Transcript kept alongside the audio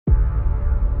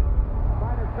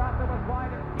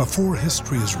Before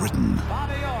history is written,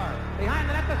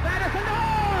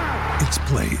 it's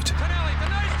played.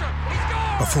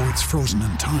 Before it's frozen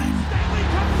in time,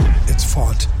 it's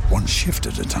fought one shift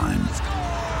at a time.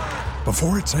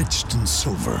 Before it's etched in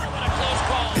silver,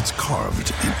 it's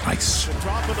carved in ice.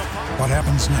 What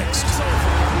happens next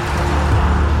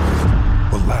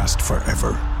will last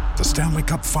forever. The Stanley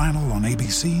Cup Final on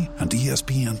ABC and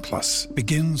ESPN Plus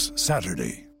begins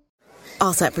Saturday.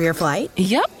 All set for your flight?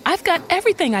 Yep, I've got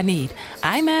everything I need.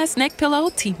 Eye mask, neck pillow,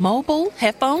 T-Mobile,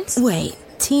 headphones. Wait,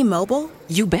 T-Mobile?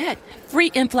 You bet. Free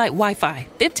in-flight Wi-Fi.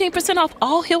 15% off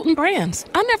all Hilton brands.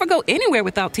 I never go anywhere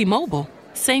without T-Mobile.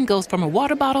 Same goes from a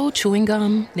water bottle, chewing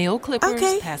gum, nail clippers,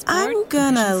 okay, passport. I'm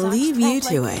gonna leave you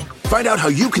to it. Find out how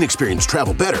you can experience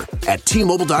travel better at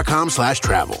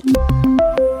T-Mobile.com/travel.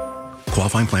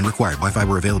 Qualifying plan required. Wi-Fi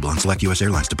were available on select U.S.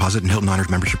 airlines. Deposit and Hilton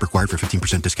Honors membership required for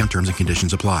 15% discount. Terms and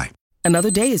conditions apply.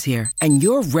 Another day is here, and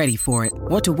you're ready for it.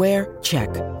 What to wear? Check.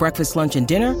 Breakfast, lunch, and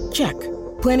dinner? Check.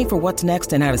 Planning for what's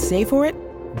next and how to save for it?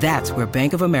 That's where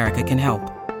Bank of America can help.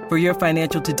 For your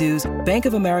financial to-dos, Bank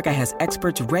of America has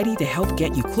experts ready to help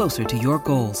get you closer to your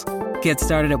goals. Get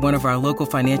started at one of our local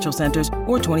financial centers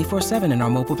or 24/7 in our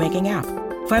mobile banking app.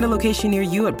 Find a location near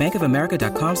you at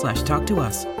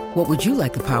bankofamerica.com/talktous. What would you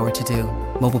like the power to do?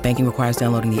 Mobile banking requires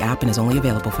downloading the app and is only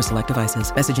available for select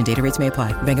devices. Message and data rates may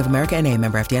apply. Bank of America N.A.,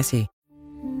 member FDIC.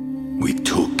 We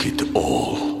took it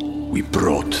all. We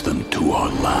brought them to our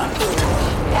land.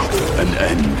 An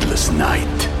endless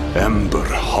night, ember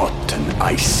hot and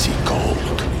icy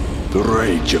cold. The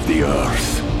rage of the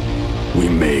earth. We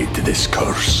made this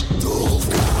curse.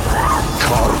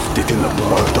 Carved it in the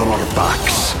blood on our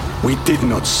backs. We did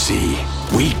not see.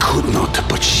 We could not,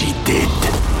 but she did.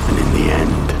 And in the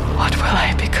end... What will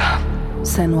I become?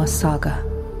 Senua's Saga.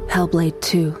 Hellblade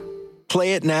 2.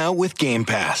 Play it now with Game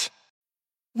Pass.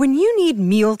 When you need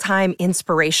mealtime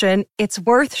inspiration, it's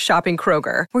worth shopping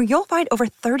Kroger, where you'll find over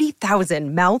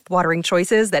 30,000 mouth-watering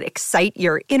choices that excite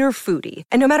your inner foodie.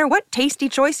 And no matter what tasty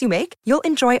choice you make, you'll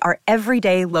enjoy our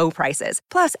everyday low prices,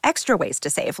 plus extra ways to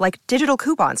save, like digital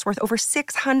coupons worth over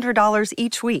 $600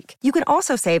 each week. You can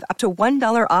also save up to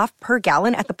 $1 off per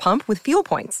gallon at the pump with fuel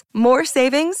points. More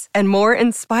savings and more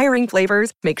inspiring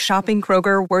flavors make shopping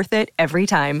Kroger worth it every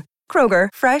time. Kroger,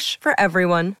 fresh for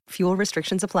everyone. Fuel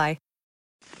restrictions apply.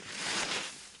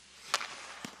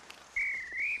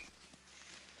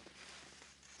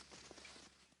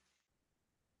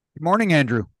 Good morning,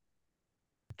 Andrew.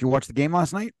 Did you watch the game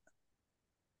last night?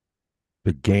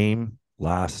 The game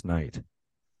last night.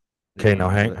 Okay, now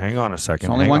hang on a second.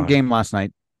 It's only one game last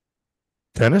night.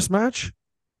 Tennis match?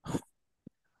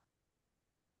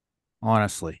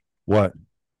 Honestly. What?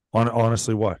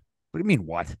 Honestly, what? What do you mean,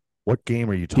 what? What game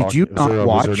are you talking about? Did you not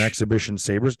watch? Was there an exhibition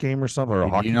Sabres game or something? Or a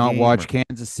hockey game? Did you not watch or...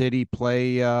 Kansas City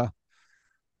play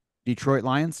Detroit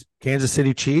Lions? Kansas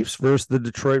City Chiefs versus the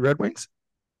Detroit Red Wings?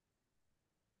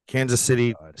 Kansas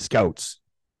City Scouts.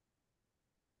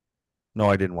 No,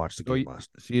 I didn't watch the game last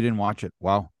night. So you didn't watch it.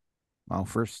 Wow.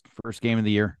 First game of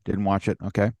the year. Didn't watch it.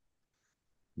 Okay.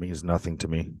 Means nothing to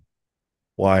me.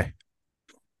 Why?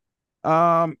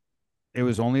 It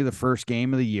was only the first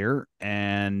game of the year,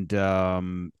 and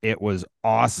it was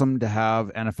awesome to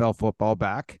have NFL football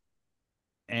back.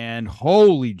 And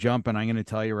holy jumping, I'm going to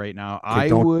tell you right now. Okay,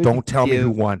 don't tell me who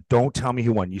won. Don't tell me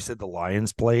who won. You said the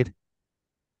Lions played?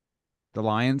 The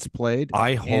Lions played.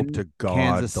 I hope to God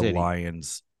Kansas the City.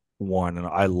 Lions won, and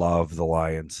I love the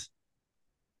Lions.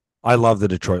 I love the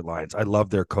Detroit Lions. I love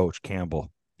their coach,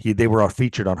 Campbell. They were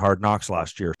featured on Hard Knocks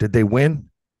last year. Did they win?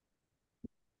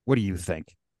 What do you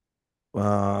think? It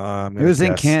was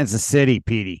in Kansas City,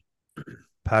 Petey.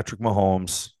 Patrick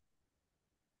Mahomes.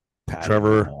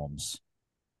 Trevor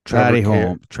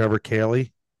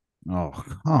Kelly. Oh,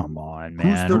 come on,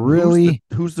 man.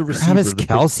 Who's the receiver? Travis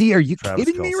Kelce? Are you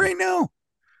kidding me right now?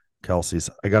 Kelsey's.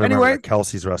 I got to remember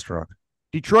Kelsey's restaurant.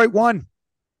 Detroit won.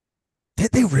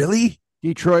 Did they really?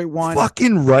 Detroit won.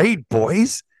 Fucking right,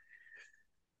 boys.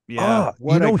 Yeah.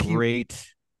 What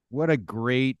a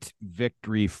great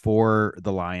victory for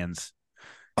the Lions.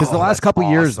 Because the last couple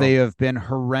years, they have been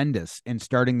horrendous in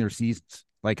starting their seasons.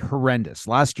 Like horrendous.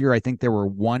 Last year, I think they were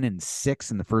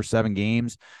 1-6 in the first 7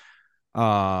 games.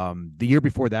 The year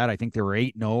before that, I think they were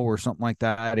 8-0 or something like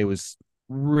that. It was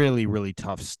really, really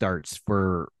tough starts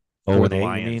for the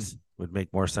Lions. Would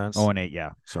make more sense. 0-8,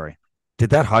 yeah. Sorry.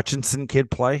 Did that Hutchinson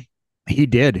kid play? He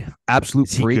did. Absolute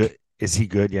freak. Is he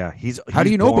good? Yeah. How do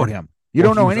you know about him? You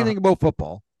don't know anything about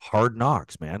football. Hard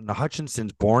Knocks, man. Now,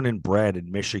 Hutchinson's born and bred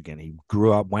in Michigan. He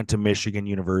grew up, went to Michigan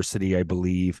University, I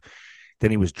believe.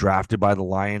 Then he was drafted by the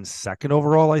Lions 2nd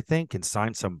overall, I think, and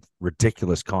signed some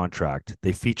ridiculous contract.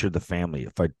 They featured the family.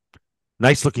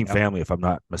 Nice looking family, if I'm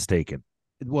not mistaken.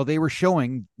 Well, they were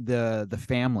showing the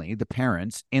family, the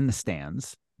parents in the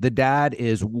stands. The dad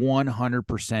is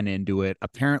 100% into it.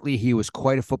 Apparently, he was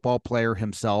quite a football player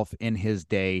himself in his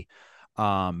day,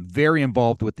 very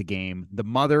involved with the game. The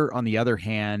mother, on the other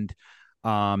hand,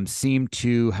 seemed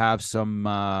to have some,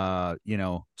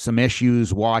 some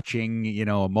issues watching,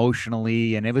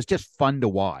 emotionally, and it was just fun to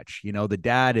watch. The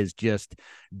dad is just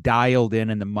dialed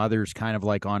in, and the mother's kind of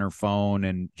like on her phone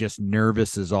and just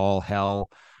nervous as all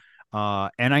hell.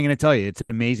 And I'm going to tell you, it's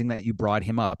amazing that you brought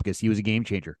him up because he was a game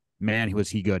changer. Man, was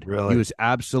he good. Really? He was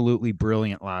absolutely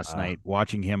brilliant last night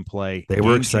watching him play. They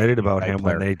were excited about him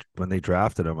when they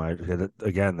drafted him.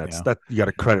 That you got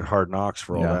to credit Hard Knocks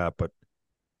for all that, but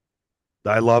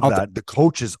I love that. The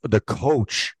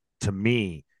coach to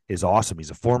me is awesome.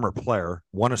 He's a former player,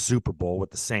 won a Super Bowl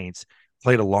with the Saints,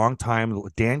 played a long time.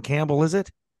 Dan Campbell, is it?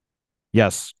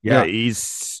 Yes. Yeah.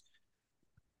 He's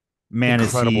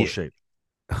incredible shape.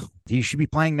 He should be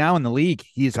playing now in the league.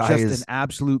 He's just an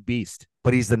absolute beast.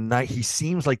 But he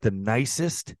seems like the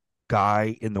nicest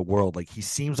guy in the world. Like, he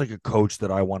seems like a coach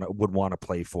that I would want to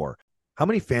play for. How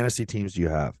many fantasy teams do you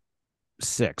have?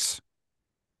 6.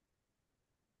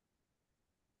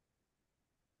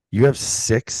 You have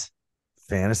 6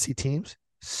 fantasy teams?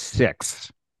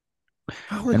 6.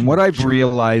 And what I've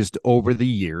realized over the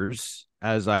years,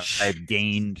 as I've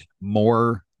gained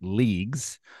more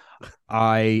leagues,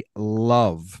 I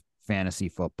love fantasy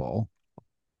football.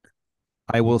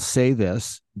 I will say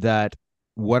this, that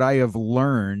what I have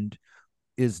learned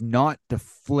is not to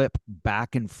flip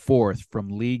back and forth from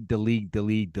league to league to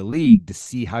league to league to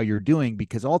see how you're doing,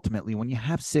 because ultimately when you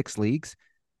have 6 leagues,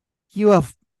 you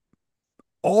have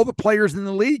all the players in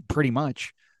the league pretty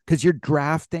much, because you're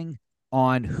drafting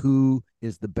on who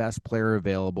is the best player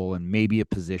available and maybe a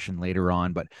position later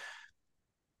on. But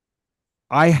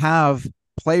I have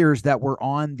players that were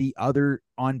on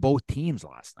both teams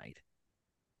last night.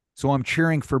 So I'm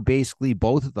cheering for basically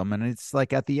both of them. And it's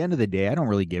like, at the end of the day, I don't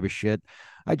really give a shit.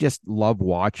 I just love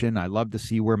watching. I love to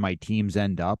see where my teams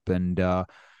end up. And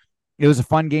it was a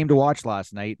fun game to watch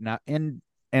last night. And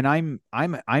I'm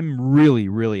really,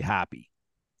 really happy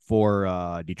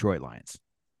for Detroit Lions.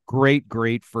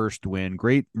 Great first win.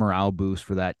 Great morale boost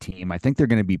for that team. I think they're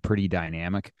going to be pretty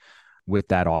dynamic with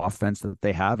that offense that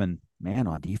they have. And man,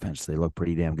 on defense, they look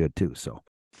pretty damn good too. So.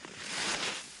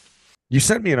 You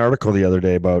sent me an article the other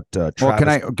day about Travis.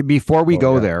 Well, before we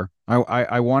go there,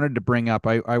 I wanted to bring up,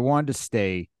 I wanted to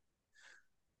stay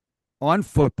on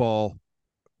football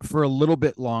for a little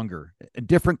bit longer, a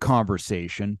different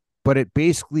conversation, but it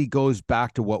basically goes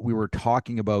back to what we were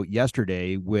talking about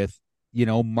yesterday with,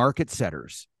 market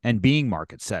setters and being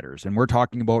market setters. And we're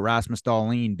talking about Rasmus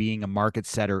Dahlin being a market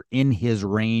setter in his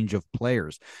range of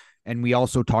players. And we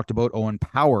also talked about Owen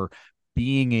Power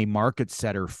being a market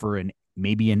setter for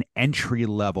maybe an entry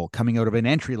level, coming out of an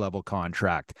entry level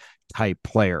contract type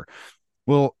player.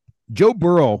 Well, Joe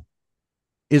Burrow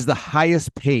is the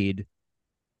highest paid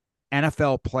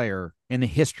NFL player in the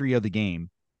history of the game.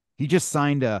 He just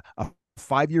signed a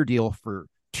 5-year deal for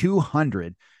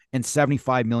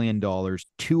 $275 million.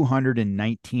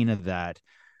 219 of that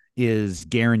is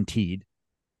guaranteed.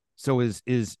 So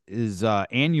his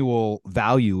annual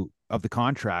value of the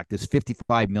contract is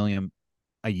 $55 million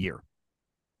a year.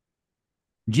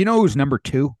 Do you know who's number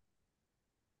 2?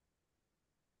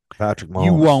 Patrick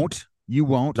Mahomes. You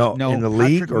won't. No, in the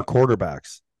league or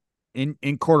quarterbacks? In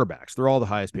quarterbacks. They're all the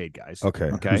highest paid guys.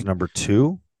 Okay. Who's number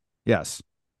 2? Yes.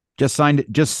 Just signed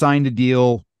a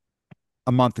deal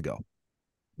a month ago.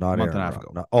 Not a month and a half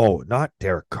ago. Not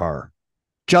Derek Carr.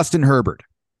 Justin Herbert.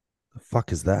 The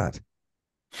fuck is that?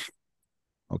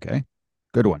 Okay.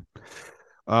 Good one.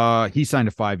 He signed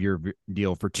a 5-year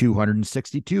deal for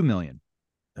 $262 million.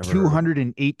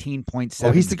 218.7.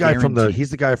 Oh, he's the guy from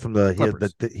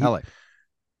the LA.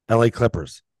 LA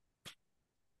Clippers.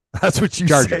 That's what you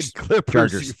Chargers. said.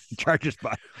 Clippers. Chargers.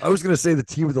 I was going to say the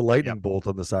team with the lightning bolt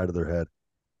on the side of their head.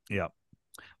 Yeah.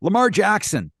 Lamar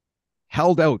Jackson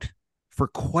held out for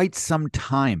quite some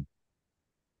time,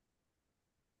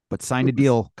 but signed a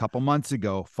deal a couple months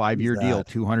ago, 5-year deal,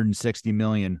 $260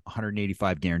 million,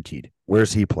 $185 guaranteed.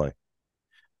 Where's he play?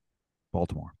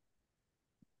 Baltimore.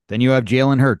 Then you have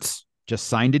Jalen Hurts, just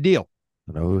signed a deal.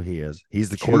 I know who he is. He's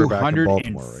the quarterback in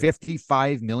Baltimore.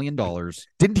 $55 million.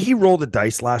 Didn't he roll the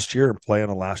dice last year and play on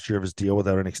the last year of his deal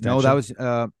without an extension?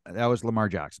 No, that was Lamar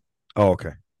Jackson. Oh,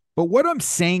 okay. But what I'm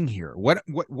saying here, what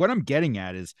I'm getting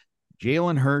at is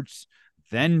Jalen Hurts,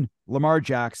 then Lamar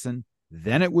Jackson,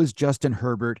 then it was Justin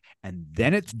Herbert, and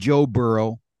then it's Joe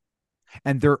Burrow,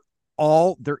 and their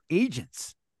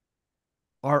agents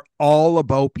are all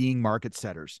about being market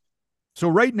setters. So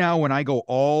right now, when I go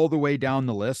all the way down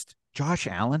the list, Josh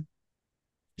Allen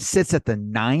sits at the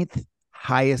 9th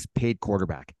highest paid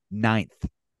quarterback. 9th.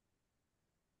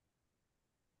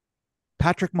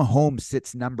 Patrick Mahomes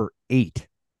sits number 8.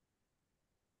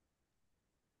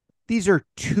 These are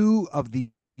two of the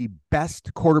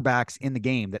best quarterbacks in the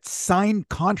game that signed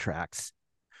contracts,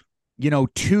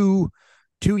 2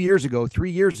 years ago,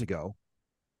 3 years ago.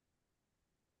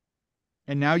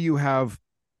 And now you have,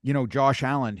 Josh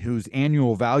Allen, whose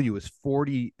annual value is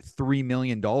 $43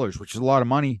 million, which is a lot of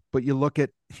money. But you look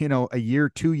at, a year,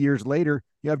 2 years later,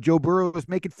 you have Joe Burrow is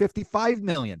making $55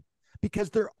 million because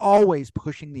they're always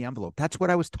pushing the envelope. That's what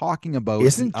I was talking about.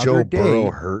 Isn't Joe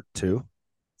Burrow hurt too?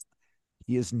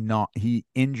 He is not. He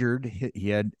injured. He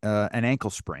had an ankle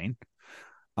sprain.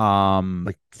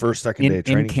 Like first, second day of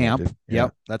training camp.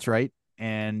 Yep, that's right.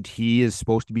 And he is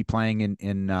supposed to be playing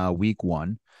in week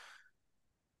 1.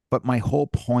 But my whole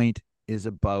point is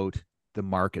about the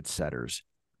market setters.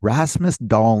 Rasmus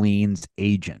Dahlin's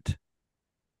agent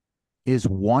is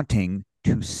wanting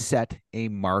to set a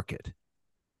market.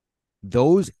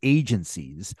 Those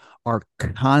agencies are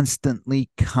constantly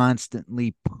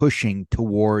pushing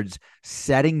towards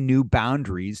setting new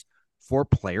boundaries for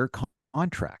player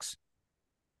contracts.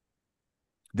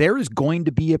 There is going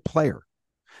to be a player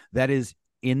that is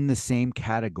in the same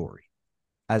category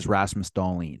as Rasmus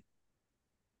Dahlin.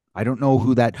 I don't know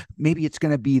who that, maybe it's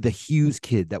going to be the Hughes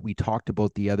kid that we talked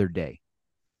about the other day.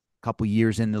 A couple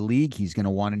years in the league, he's going to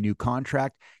want a new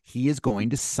contract. He is going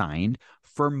to sign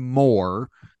for more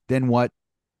than what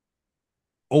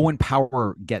Owen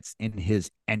Power gets in his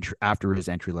after his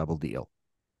entry-level deal.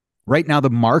 Right now, the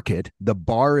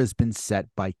bar has been set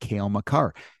by Cale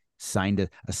Makar, signed a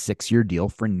 6-year deal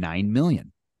for $9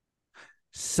 million.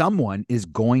 Someone is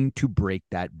going to break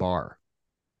that bar.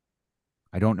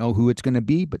 I don't know who it's going to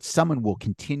be, but someone will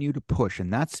continue to push.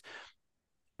 And that's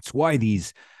why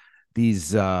the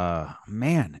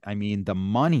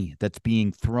money that's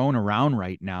being thrown around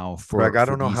right now for Greg, I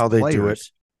don't know how they do it.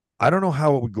 I don't know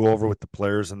how it would go over with the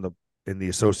players in the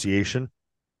association,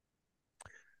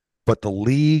 but the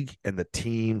league and the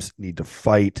teams need to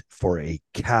fight for a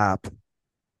cap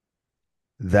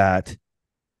that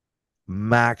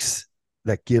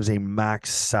gives a max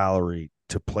salary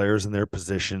to players in their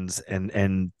positions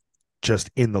and just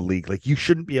in the league. Like, you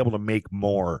shouldn't be able to make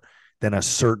more than a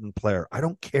certain player. I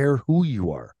don't care who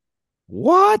you are.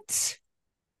 What?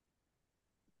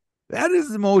 That is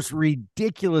the most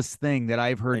ridiculous thing that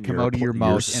I've heard come out of your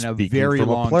mouth in a very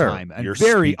long time. A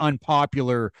very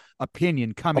unpopular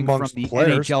opinion coming from the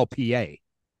NHLPA.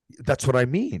 That's what I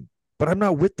mean. But I'm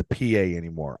not with the PA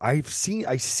anymore. I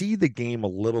see the game a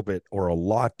little bit or a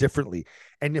lot differently.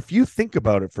 And if you think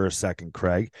about it for a second,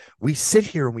 Craig, we sit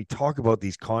here and we talk about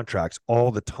these contracts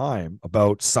all the time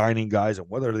about signing guys and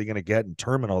what are they going to get and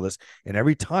term and all this. And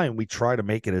every time we try to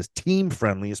make it as team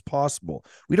friendly as possible.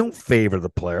 We don't favor the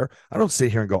player. I don't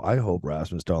sit here and go, I hope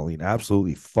Rasmus Dahlin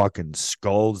absolutely fucking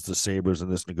scolds the Sabres in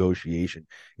this negotiation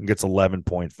and gets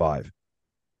 11.5.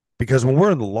 Because when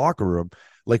we're in the locker room,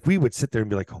 like, we would sit there and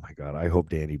be like, oh my God, I hope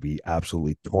Danny B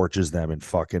absolutely torches them in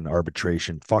fucking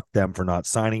arbitration. Fuck them for not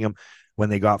signing him. When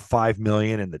they got $5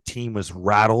 million and the team was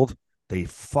rattled, they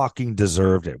fucking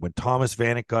deserved it. When Thomas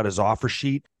Vanek got his offer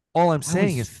sheet, all I'm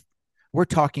saying is, we're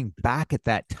talking back at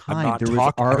that time. I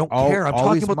don't care. I'm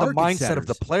talking about the mindset of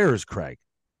the players, Craig.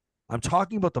 I'm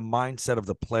talking about the mindset of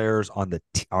the players on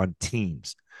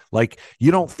teams. Like, you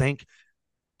don't think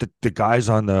the guys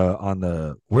on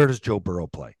the where does Joe Burrow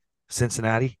play?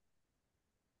 Cincinnati?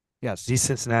 Yes. He's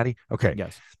Cincinnati? Okay.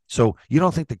 Yes. So you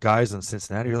don't think the guys in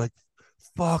Cincinnati are like,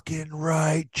 fucking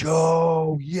right,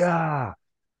 Joe. Yeah.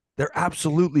 They're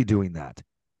absolutely doing that.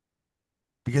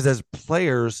 Because as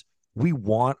players, we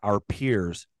want our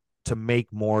peers to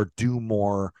make more, do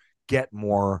more, get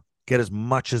as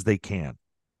much as they can.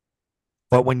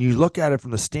 But when you look at it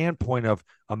from the standpoint of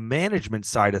a management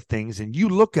side of things, and you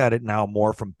look at it now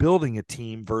more from building a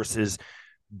team versus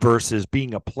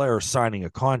being a player signing a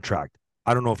contract.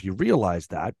 I don't know if you realize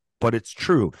that, but it's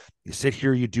true. You sit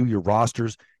here, you do your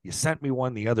rosters. You sent me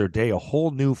one the other day, a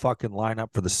whole new fucking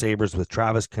lineup for the Sabres with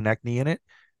Travis Konecny in it,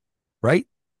 right?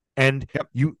 And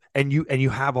you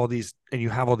have all these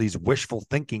wishful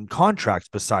thinking contracts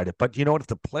beside it. But you know what? If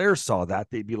the players saw that,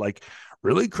 they'd be like,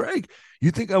 really, Craig?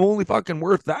 You think I'm only fucking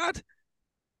worth that?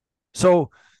 So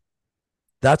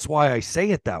that's why I say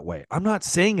it that way. I'm not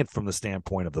saying it from the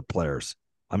standpoint of the players.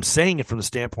 I'm saying it from the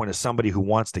standpoint of somebody who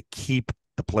wants to keep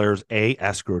the players, A,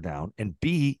 escrow down, and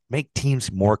B, make teams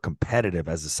more competitive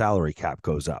as the salary cap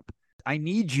goes up. I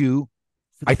need you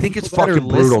I think it's fucking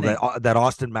brutal that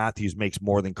Austin Matthews makes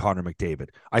more than Connor McDavid.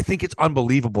 I think it's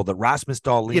unbelievable that Rasmus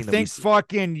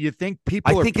Dahlin. You think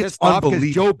people are pissed off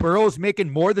because Joe Burrow's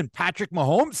making more than Patrick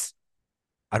Mahomes?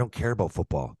 I don't care about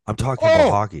football. I'm talking about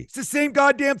hockey. It's the same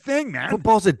goddamn thing, man.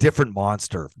 Football's a different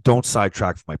monster. Don't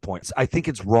sidetrack from my points. I think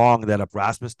it's wrong that if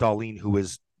Rasmus Dahlin, who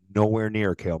is nowhere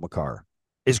near Cale Makar,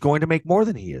 is going to make more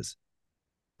than he is.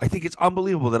 I think it's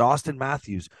unbelievable that Austin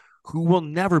Matthews, who will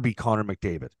never be Connor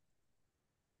McDavid,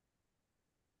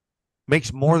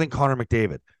 makes more than Connor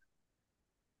McDavid.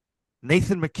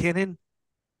 Nathan MacKinnon,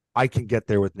 I can get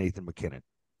there with Nathan MacKinnon.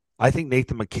 I think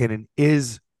Nathan MacKinnon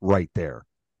is right there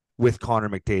with Connor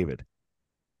McDavid.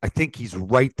 I think he's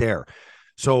right there.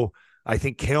 So I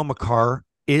think Cale Makar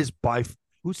is by...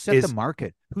 Who set the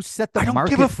market? Who set the market? I don't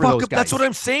give a for fuck. Those guys? That's what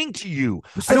I'm saying to you.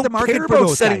 I don't care about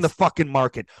setting the fucking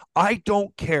market. I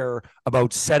don't care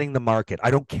about setting the market. I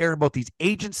don't care about these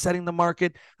agents setting the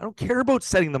market. I don't care about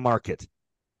setting the market.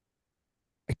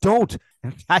 I don't.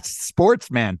 That's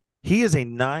sports, man. He is a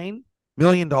 $9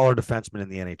 million defenseman in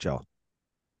the NHL.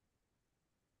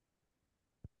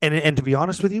 And to be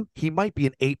honest with you, he might be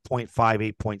an $8.5,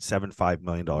 $8.75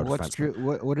 million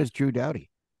defenseman. What is Drew Doughty?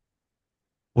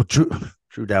 Well,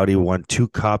 Drew Doughty won 2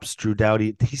 cups. Drew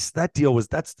Doughty,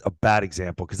 that's a bad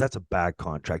example because that's a bad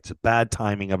contract. It's a bad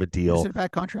timing of a deal. Is it a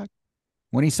bad contract?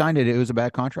 When he signed it, it was a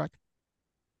bad contract.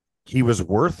 He was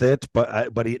worth it,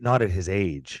 but not at his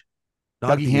age.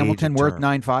 Dougie Hamilton worth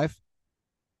 9.5?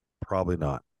 Probably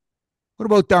not. What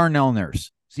about Darnell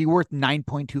Nurse? Is he worth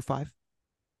 9.25?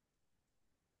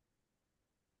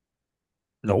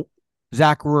 Nope.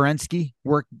 Zach Werenski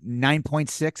worth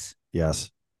 9.6?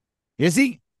 Yes. Is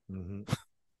he? Mm-hmm.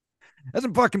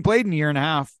 Hasn't fucking played in a year and a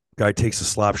half. Guy takes a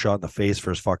slap shot in the face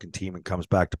for his fucking team and comes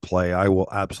back to play. I will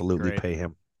absolutely pay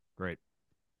him. Great.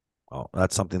 Well,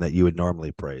 that's something that you would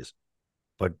normally praise,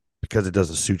 but because it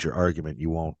doesn't suit your argument, you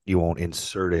won't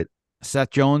insert it. Seth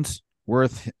Jones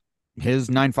worth his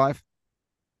 9.5.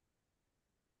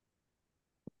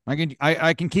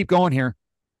 I can keep going here.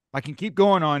 I can keep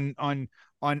going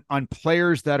on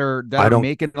players that are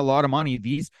making a lot of money.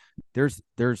 There's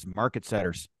market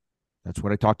setters. That's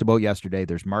what I talked about yesterday.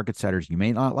 There's market setters. You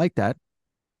may not like that,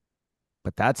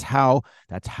 but that's how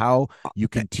you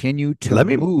continue to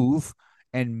move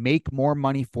and make more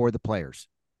money for the players.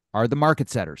 Are the market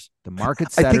setters. The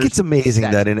market setters. I think it's amazing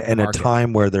that in a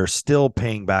time where they're still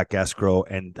paying back escrow,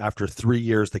 and after 3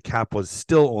 years the cap was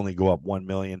still only go up 1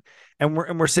 million, and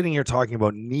we're sitting here talking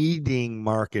about needing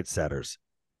market setters.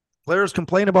 Players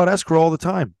complain about escrow all the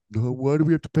time. Why do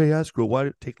we have to pay escrow?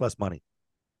 Why take less money?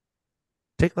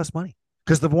 Take less money.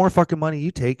 Because the more fucking money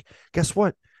you take, guess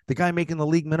what? The guy making the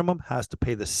league minimum has to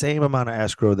pay the same amount of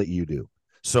escrow that you do.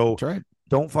 So that's right.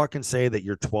 Don't fucking say that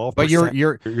you're 12%. But you're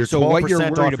 12% so what you're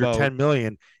worried off about, your 10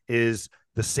 million is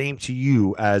the same to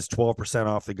you as 12%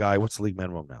 off the guy. What's the league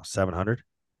minimum now? 700?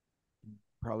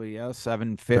 Probably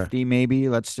 750 maybe.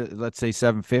 Let's say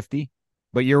 750.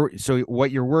 But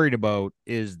what you're worried about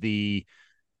is the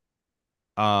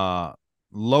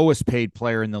lowest paid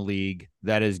player in the league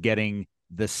that is getting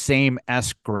the same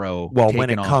escrow. Well, when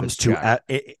it comes to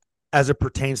as it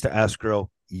pertains to escrow,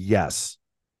 yes.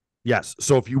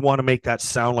 So if you want to make that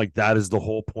sound like that is the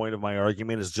whole point of my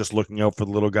argument, is just looking out for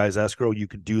the little guy's escrow, you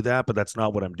can do that, but that's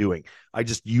not what I'm doing. I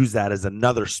just use that as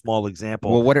another small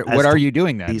example. Well, what are you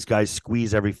doing then? These guys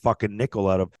squeeze every fucking nickel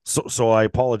out of. So I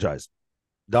apologize.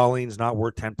 Darlene's not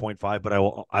worth 10.5, but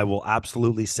I will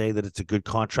absolutely say that it's a good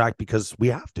contract because we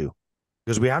have to.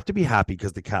 Because we have to be happy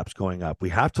because the cap's going up. We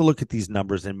have to look at these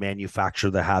numbers and manufacture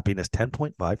the happiness.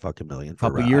 10.5 fucking million. For,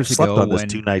 couple years I slept ago on this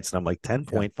 2 nights and I'm like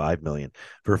 10.5 million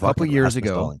for a couple years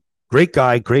ago. Great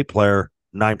guy, great player.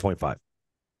 9.5.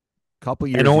 Couple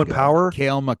years ago, Power,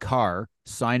 Cale Makar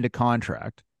signed a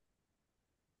contract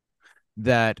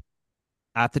that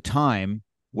at the time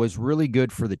was really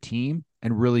good for the team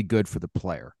and really good for the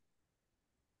player.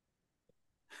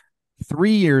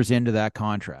 3 years into that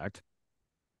contract,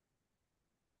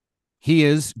 he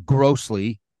is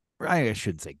grossly, I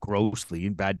shouldn't say grossly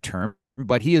in bad term,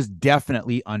 but he is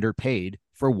definitely underpaid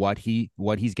for what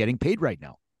he's getting paid right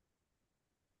now.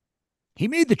 He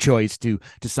made the choice to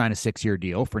sign a 6-year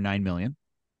deal for $9 million.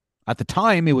 At the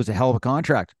time, it was a hell of a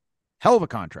contract.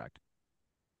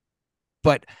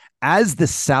 But as the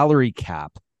salary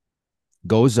cap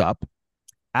goes up,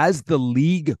 as the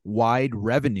league-wide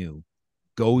revenue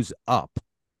goes up,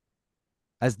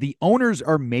 as the owners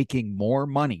are making more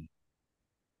money,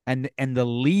 and the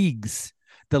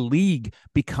league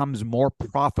becomes more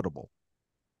profitable,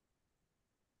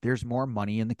 there's more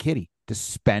money in the kitty to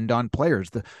spend on players.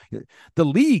 The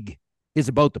league is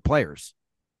about the players.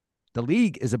 The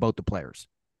league is about the players.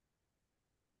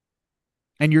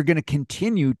 And you're going to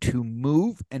continue to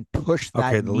move and push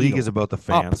that. Okay, the league is about the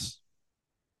fans.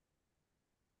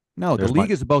 Up. No, the league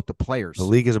is about the players. The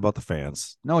league is about the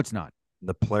fans. No, it's not.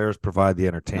 The players provide the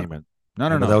entertainment.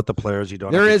 No. Without the players, you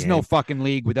don't. There is no fucking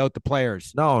league without the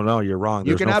players. No, you're wrong.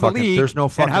 You can have a league. There's no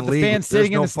fucking have the league. fans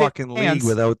sitting in the fucking stands. league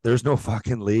without. There's no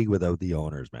fucking league without the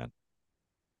owners, man.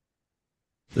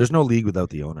 There's no league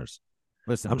without the owners.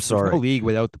 Listen, I'm sorry. There's no league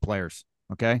without the players.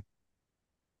 Okay.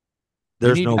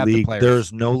 There's no league.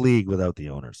 There's no league without the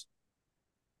owners.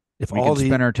 If we can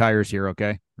spin our tires here,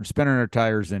 okay? We're spinning our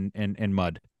tires in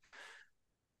mud.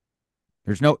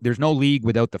 There's no league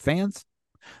without the fans.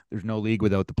 There's no league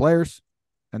without the players,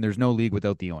 and there's no league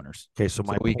without the owners. Okay, so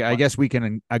I guess we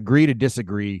can agree to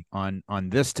disagree on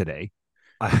this today.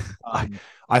 I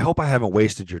hope I haven't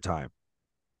wasted your time.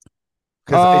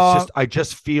 Because I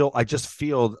just feel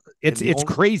it's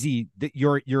crazy that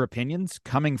your opinions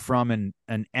coming from an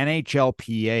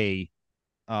NHLPA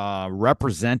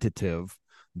representative,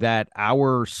 that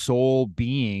our sole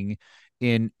being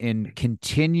in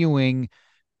continuing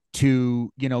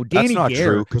to, Danny That's not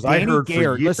Gare, true, because I heard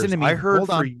Gare, for years. listen to me. Hold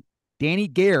on. Danny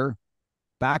Gare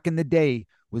back in the day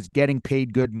was getting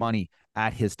paid good money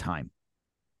at his time.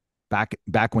 Back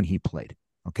when he played.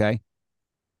 Okay.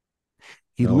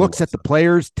 He looks at the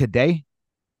players today.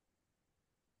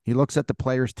 He's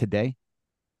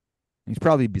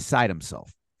probably beside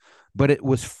himself. But it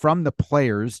was from the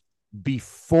players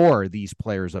before these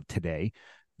players of today,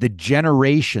 the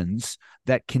generations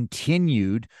that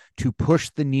continued to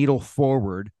push the needle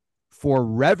forward for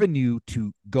revenue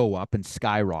to go up and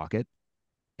skyrocket,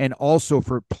 and also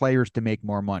for players to make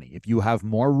more money. If you have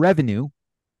more revenue,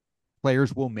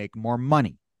 players will make more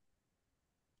money.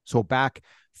 So back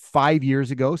 5 years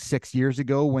ago, 6 years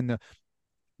ago, when the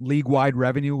league-wide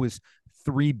revenue was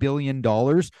 $3 billion,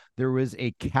 there was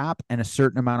a cap and a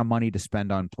certain amount of money to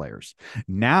spend on players.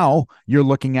 Now you're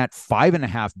looking at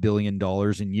 $5.5 billion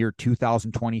in year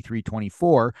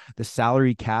 2023-24. The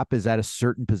salary cap is at a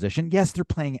certain position. Yes, they're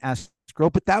playing escrow,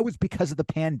 but that was because of the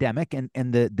pandemic and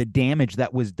the damage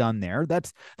that was done there.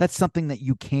 That's something that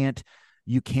you can't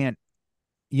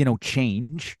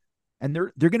change, and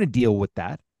they're going to deal with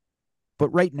that. But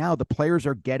right now, the players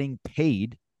are getting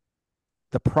paid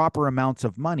the proper amounts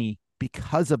of money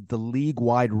because of the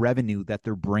league-wide revenue that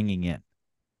they're bringing in.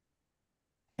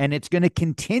 And it's going to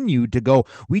continue to go.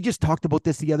 We just talked about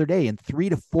this the other day. In 3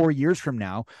 to 4 years from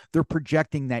now, they're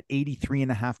projecting that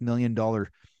 $83.5 million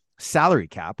salary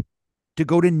cap to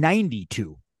go to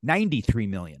 $93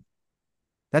 million.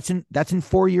 That's in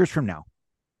 4 years from now.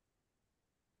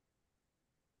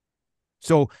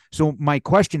 So my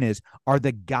question is, are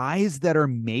the guys that are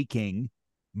making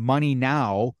money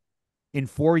now in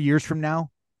 4 years from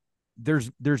now,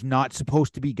 there's not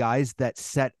supposed to be guys that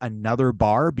set another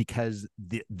bar because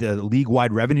the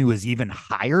league-wide revenue is even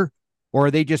higher? Or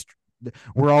are they just,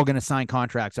 we're all going to sign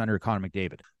contracts under Connor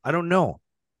McDavid? I don't know.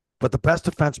 But the best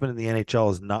defenseman in the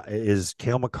NHL is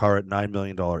Cale Makar at $9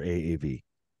 million AAV.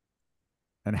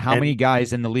 And how many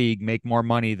guys in the league make more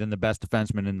money than the best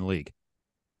defenseman in the league?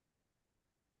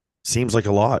 Seems like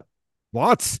a lot.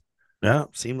 Lots. Yeah,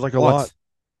 seems like a lot.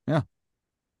 Yeah.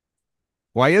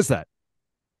 Why is that?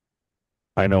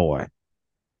 I know why.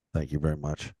 Thank you very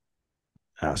much.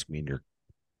 Ask me in your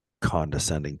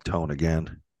condescending tone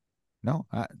again. No,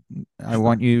 I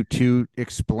want you to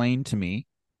explain to me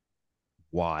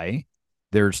why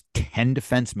there's 10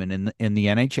 defensemen in the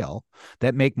NHL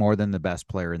that make more than the best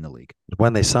player in the league.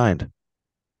 When they signed.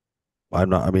 I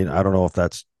don't know if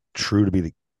that's true to be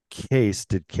the case.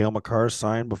 Did Cale Makar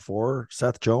sign before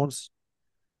Seth Jones?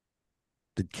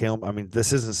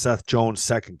 This isn't Seth Jones'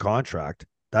 second contract.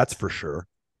 That's for sure.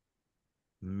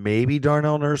 Maybe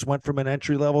Darnell Nurse went from an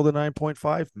entry level to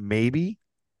 9.5. Maybe.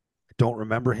 I don't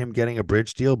remember him getting a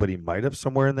bridge deal, but he might have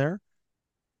somewhere in there.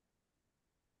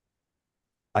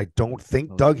 I don't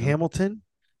think Doug Hamilton.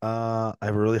 I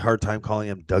have a really hard time calling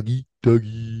him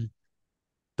Dougie.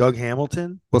 Doug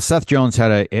Hamilton. Well, Seth Jones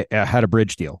had a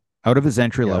bridge deal out of his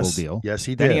entry level deal. Yes,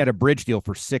 he did. Then he had a bridge deal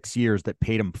for 6 years that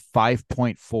paid him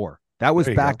 5.4. That was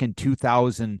back in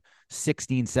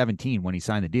 2016-17 when he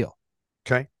signed the deal.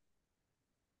 Okay.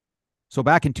 So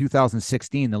back in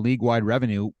 2016, the league-wide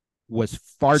revenue was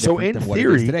far different than what it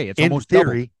is today. It's in almost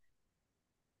theory, double.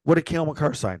 What did Cale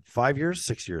Makar sign? 5 years?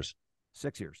 6 years?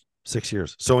 6 years. 6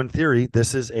 years. So in theory,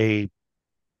 this is a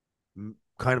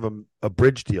kind of a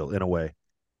bridge deal in a way.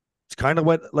 It's kind of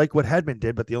what Hedman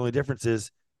did, but the only difference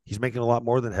is he's making a lot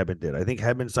more than Hedman did. I think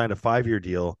Hedman signed a 5-year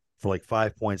deal for like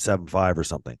 5.75 or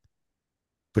something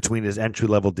between his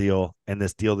entry-level deal and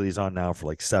this deal that he's on now for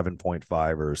like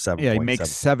 7.5 or 7. Yeah, he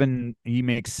makes 7. He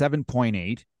makes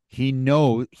 7.8. He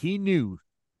knew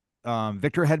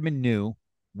Victor Hedman knew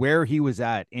where he was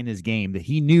at in his game, that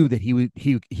he knew that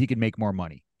he could make more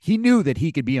money. He knew that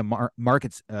he could be a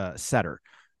market setter.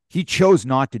 He chose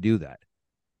not to do that.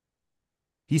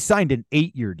 He signed an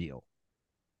 8-year deal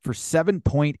for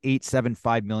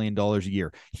 $7.875 million a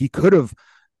year. He could have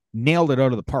nailed it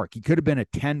out of the park. He could have been a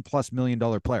 $10+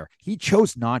 million player. He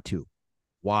chose not to.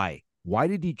 Why? Why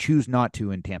did he choose not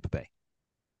to in Tampa Bay?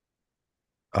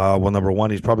 Well, number one,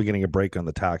 he's probably getting a break on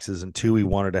the taxes, and two, he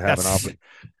wanted to have an opportunity.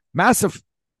 Massive.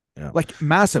 Yeah. Like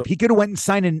massive. So, he could have went and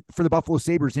signed in for the Buffalo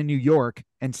Sabres in New York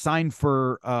and signed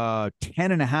for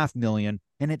 $10.5 million,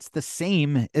 and it's the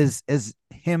same as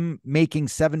him making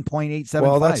 $7.875.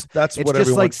 Well, that's it's what just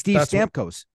everyone, like Steve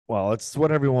Stamkos. Well, it's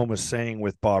what everyone was saying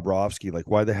with Bobrovsky. Like,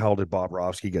 why the hell did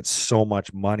Bobrovsky get so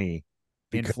much money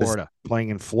in Florida? Playing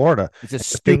in Florida, it's a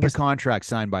stupid contract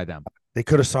signed by them. They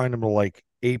could have signed him to like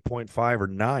 8.5 or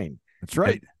 9. That's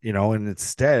right. And, and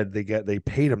instead they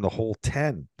paid him the whole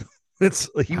 10.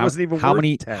 Wasn't even how worth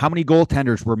many 10. How many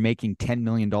goaltenders were making $10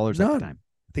 million at the time?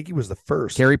 I think he was the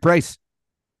first. Carey Price.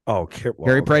 Oh,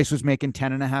 Carey Price was making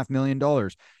 $10.5 million,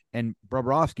 and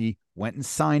Bobrovsky went and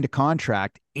signed a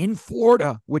contract in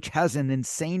Florida, which has an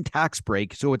insane tax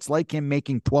break. So it's like him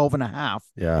making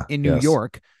 12.5 in New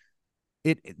York.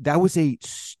 That was a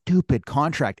stupid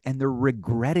contract, and they're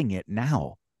regretting it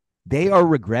now. They are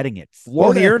regretting it.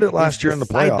 Florida, he earned it last year in the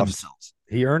playoffs. Themselves.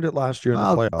 He earned it last year in the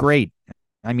playoffs. Great.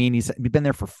 I mean, he's been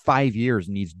there for 5 years,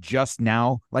 and he's just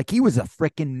now, like, he was a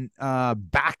freaking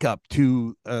backup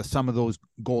to some of those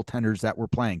goaltenders that were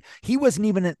playing. He wasn't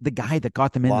even the guy that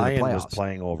got them into the playoffs. Was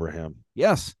playing over him.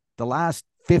 Yes, the last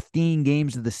 15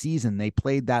 games of the season, they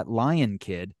played that Lion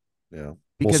kid. Yeah,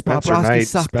 because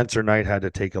Spencer Knight had to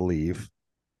take a leave.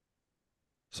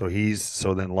 So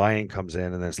then Lyon comes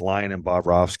in, and there's Lyon and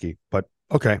Bobrovsky. But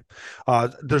okay,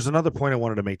 there's another point I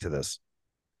wanted to make to this.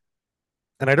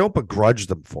 And I don't begrudge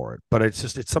them for it, but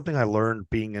it's something I learned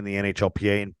being in the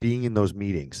NHLPA and being in those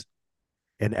meetings.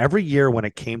 And every year when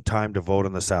it came time to vote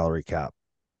on the salary cap,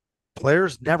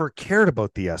 players never cared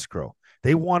about the escrow.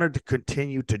 They wanted to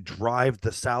continue to drive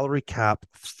the salary cap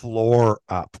floor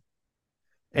up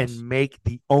and make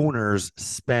the owners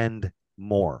spend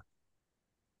more.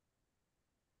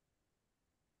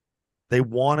 They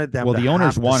wanted them. Well, the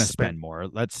owners want to spend more.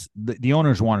 The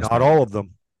owners want to. Not all of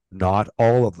them. Not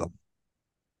all of them.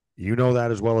 You know that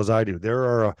as well as I do.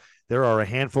 There are a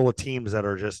handful of teams that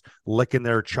are just licking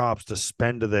their chops to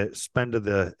spend to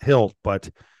the hilt,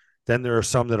 but then there are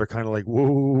some that are kind of like,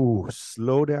 whoa,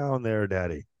 slow down there,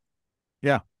 daddy.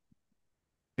 Yeah.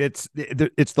 It's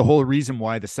the whole reason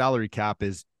why the salary cap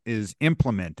is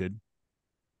implemented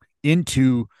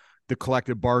into the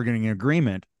collective bargaining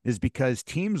agreement is because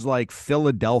teams like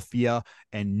Philadelphia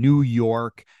and New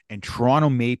York and Toronto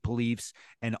Maple Leafs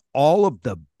and all of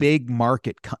the big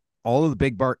market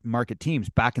teams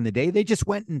back in the day, they just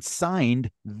went and signed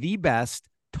the best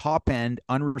top end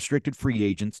unrestricted free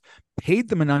agents, paid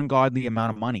them an ungodly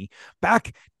amount of money.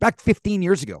 Back 15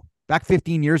 years ago,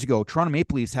 Toronto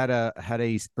Maple Leafs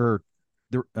the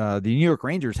New York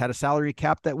Rangers had a salary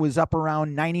cap that was up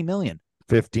around 90 million.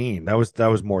 15. That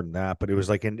was more than that, but it was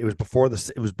like it was before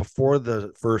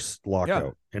the first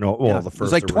lockout. Yeah. The first. It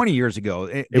was like 20 years ago.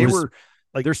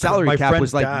 Their salary cap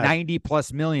was like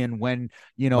 90+ million when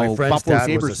Buffalo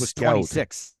Sabres was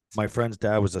 26. My friend's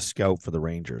dad was a scout for the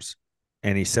Rangers,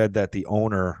 and he said that the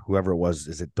owner, whoever it was,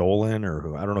 is it Dolan or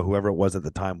who, I don't know, whoever it was at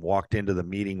the time, walked into the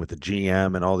meeting with the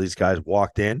GM, and all these guys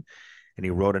walked in, and he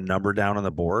wrote a number down on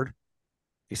the board.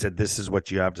 He said, "This is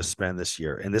what you have to spend this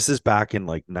year." And this is back in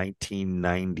like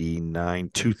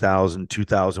 1999, 2000,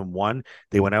 2001.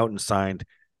 They went out and signed,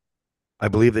 I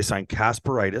believe they signed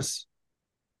Kasparaitis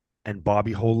and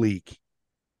Bobby Holik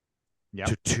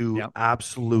to two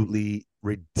absolutely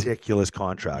ridiculous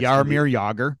contracts. Jaromir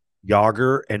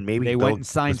Jagr, and maybe they went and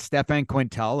signed Stefan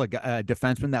Quintel, a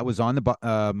defenseman that was on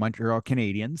the Montreal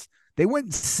Canadiens. They went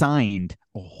and signed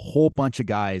a whole bunch of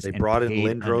guys. They brought in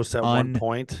Lindros at one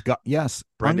point. Yes,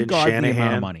 Brendan Shanahan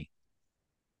amount of money.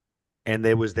 And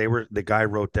the guy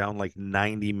wrote down like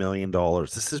 $90 million.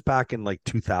 This is back in like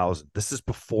 2000. This is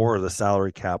before the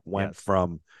salary cap went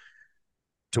from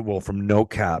no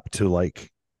cap to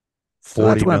like 40 So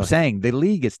that's what million. I'm saying. The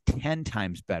league is 10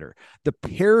 times better. The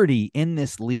parity in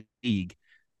this league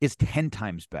is 10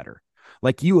 times better.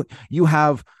 Like you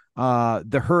have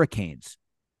the Hurricanes.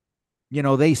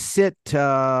 They sit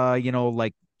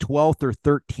like 12th or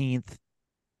 13th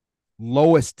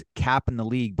lowest cap in the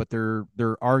league, but they're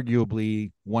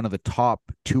arguably one of the top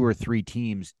 2 or 3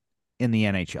 teams in the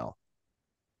NHL.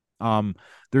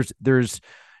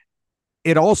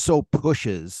 It also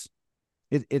pushes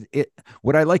it.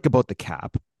 What I like about the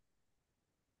cap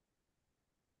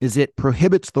is it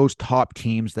prohibits those top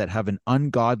teams that have an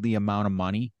ungodly amount of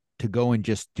money to go and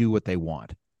just do what they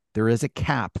want. There is a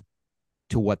cap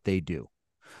to what they do.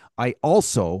 I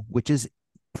also, which is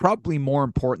probably more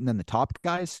important than the top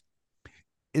guys,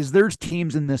 is there's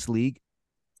teams in this league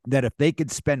that if they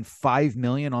could spend $5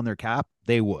 million on their cap,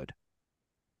 they would.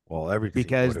 Well, everything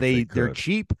because they're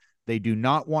cheap. They do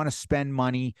not want to spend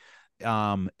money.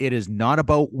 It is not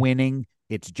about winning.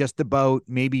 It's just about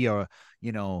maybe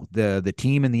the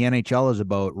team in the NHL is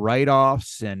about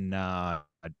write-offs and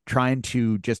trying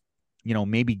to just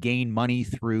maybe gain money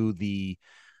through the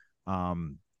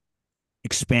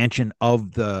expansion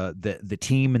of the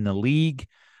team in the league.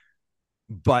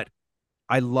 But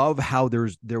I love how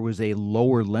there was a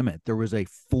lower limit. There was a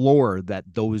floor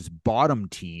that those bottom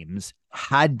teams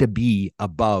had to be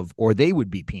above or they would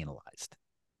be penalized.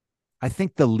 I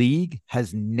think the league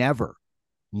has never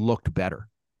looked better.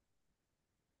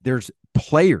 There's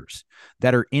players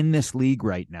that are in this league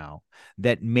right now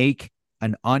that make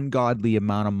an ungodly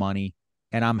amount of money,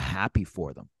 and I'm happy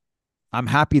for them. I'm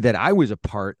happy that I was a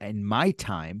part in my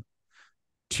time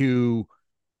to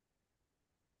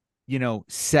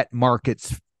set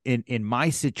markets in my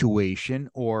situation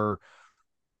or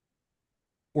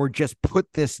just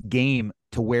put this game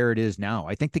to where it is now.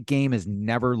 I think the game has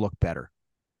never looked better.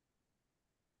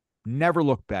 Never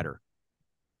looked better.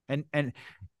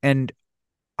 And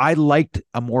I liked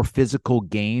a more physical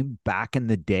game back in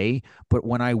the day, but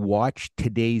when I watch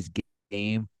today's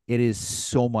game, it is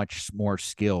so much more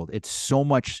skilled. It's so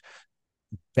much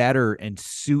better and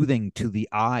soothing to the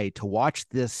eye to watch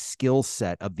this skill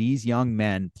set of these young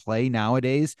men play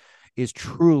nowadays is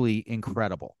truly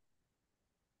incredible.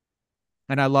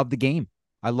 And I love the game.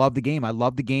 I love the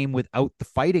game without the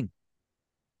fighting.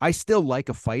 I still like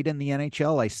a fight in the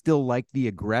NHL. I still like the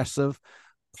aggressive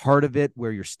part of it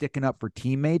where you're sticking up for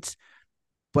teammates,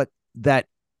 but that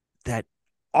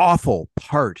awful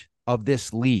part of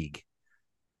this league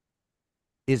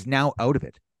is now out of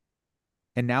it.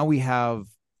 And now we have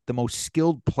the most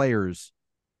skilled players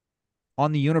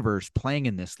on the universe playing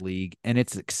in this league, and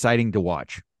it's exciting to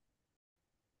watch.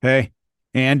 Hey,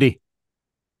 Andy,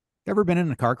 ever been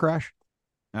in a car crash?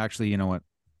 Actually, you know what?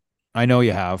 I know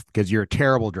you have because you're a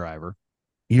terrible driver.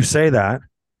 You say that,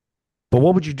 but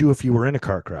what would you do if you were in a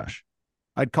car crash?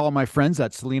 I'd call my friends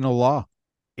at Selena Law,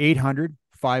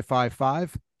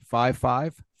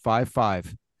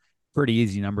 800-555-5555. Pretty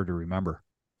easy number to remember.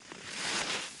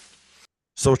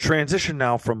 So transition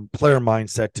now from player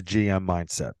mindset to GM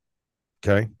mindset,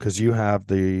 okay? Because you have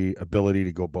the ability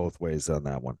to go both ways on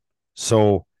that one.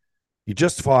 So you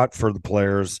just fought for the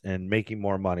players and making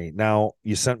more money. Now,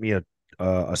 you sent me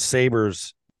a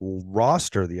Sabres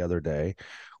roster the other day,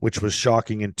 which was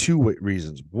shocking in two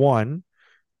reasons. One,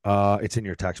 it's in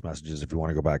your text messages if you want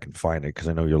to go back and find it, because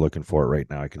I know you're looking for it right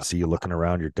now. I can see you looking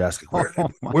around your desk. Where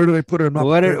do they put it?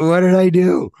 What did I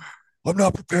do? I'm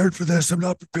not prepared for this.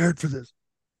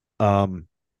 And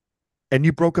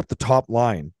you broke up the top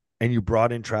line and you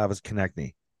brought in Travis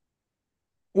Konecny.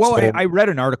 Well, so, I read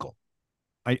an article.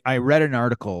 I read an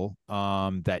article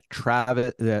that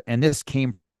Travis, and this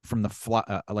came from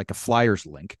the like a Flyers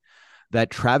link, that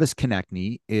Travis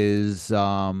Konecny is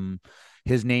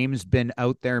his name's been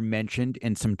out there mentioned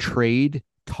in some trade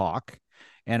talk,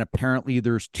 and apparently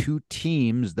there's two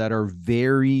teams that are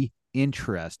very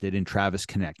interested in Travis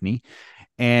Konecny.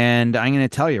 And I'm going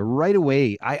to tell you right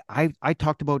away, I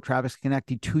talked about Travis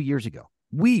Konecny 2 years ago.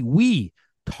 We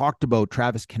talked about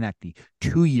Travis Konecny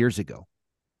 2 years ago.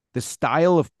 The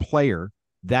style of player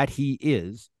that he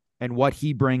is and what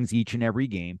he brings each and every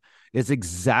game is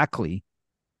exactly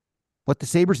what the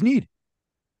Sabres need.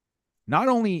 Not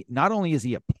only is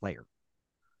he a player,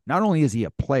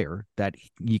 that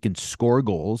he can score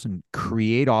goals and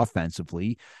create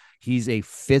offensively, he's a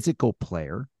physical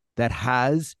player that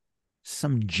has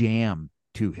some jam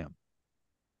to him.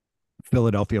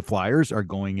 Philadelphia Flyers are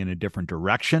going in a different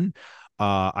direction.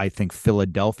 I think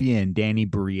Philadelphia and Danny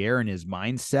Briere and his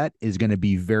mindset is going to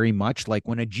be very much like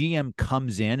when a GM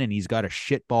comes in and he's got a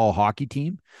shitball hockey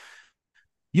team.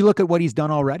 You look at what he's done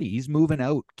already. He's moving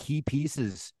out key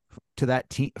pieces to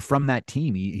that team from that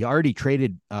team. He already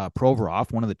traded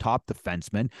Provorov, one of the top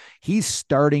defensemen. He's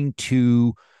starting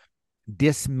to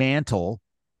dismantle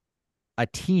a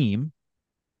team,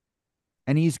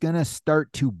 and he's going to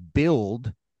start to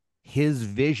build his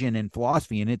vision and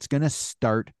philosophy, and it's going to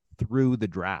start through the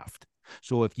draft.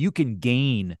 So if you can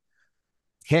gain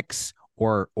picks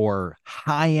or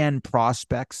high-end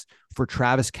prospects for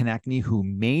Travis Konecny,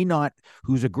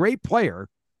 who's a great player,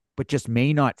 but just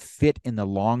may not fit in the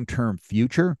long-term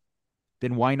future,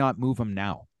 then why not move him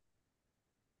now?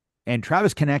 And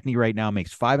Travis Konecny right now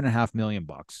makes $5.5 million.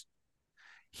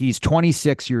 He's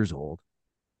 26 years old.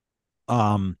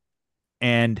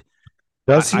 And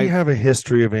does he have a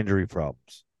history of injury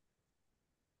problems?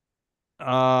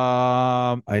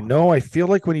 I know. I feel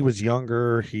like when he was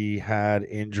younger, he had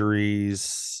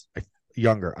injuries.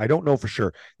 Younger, I don't know for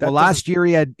sure. Last year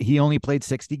he only played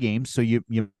 60 games, so you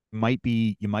might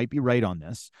be right on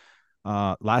this.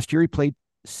 Last year he played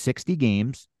 60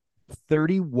 games,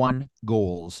 31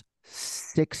 goals,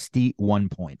 61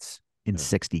 points in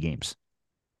 60 games.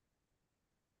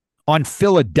 On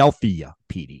Philadelphia,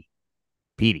 Petey.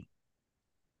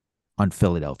 On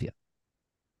Philadelphia.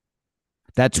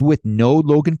 That's with no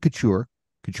Logan Couturier,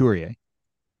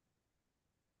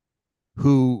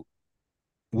 who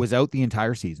was out the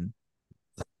entire season.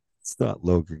 It's not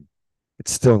Logan.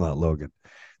 It's still not Logan.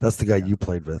 That's the guy you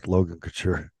played with, Logan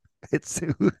Couture. It's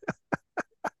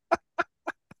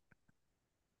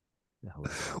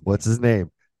what's his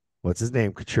name?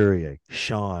 Couturier.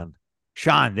 Sean.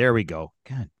 There we go.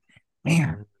 God,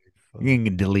 man. You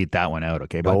can delete that one out,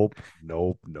 okay? Nope.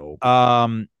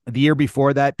 The year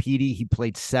before that, Petey, he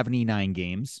played 79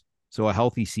 games, so a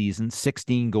healthy season,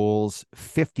 16 goals,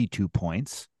 52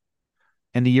 points.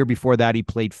 And the year before that, he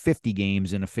played 50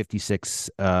 games in a 56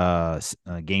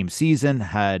 game season,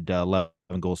 had 11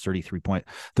 goals,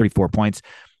 34 points.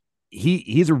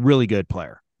 He's a really good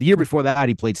player. The year before that,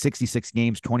 he played 66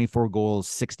 games, 24 goals,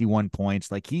 61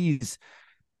 points. Like he's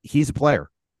a player.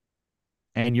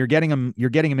 And you're getting him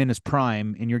in his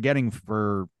prime, and you're getting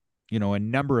for, a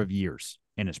number of years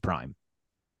in his prime.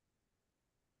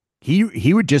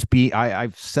 He would just be,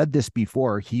 I've said this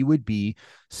before, he would be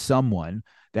someone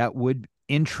that would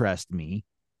interest me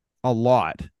a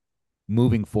lot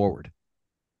moving forward.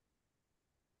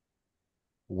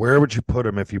 Where would you put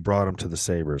him if you brought him to the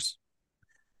Sabres?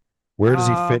 Where does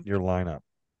he fit in your lineup?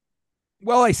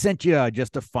 Well, I sent you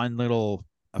just a fun little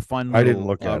I didn't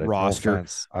look at roster.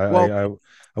 It. No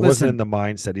I wasn't in the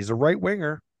mindset. He's a right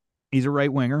winger.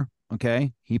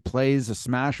 Okay. He plays a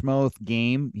smash mouth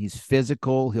game. He's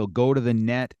physical. He'll go to the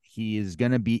net. He is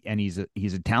going to be, and he's a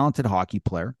talented hockey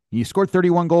player. He scored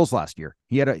 31 goals last year.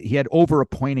 He had over a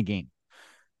point a game.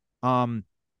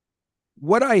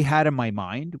 What I had in my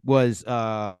mind was,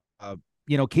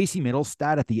 Casey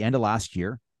Middlestad at the end of last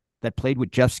year that played with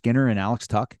Jeff Skinner and Alex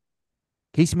Tuck.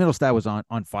 Casey Middlestad was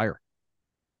on fire.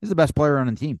 He's the best player on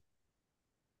the team.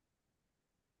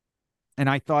 And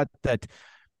I thought that,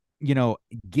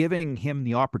 giving him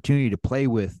the opportunity to play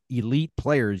with elite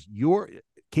players,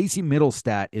 Casey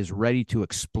Middlestat is ready to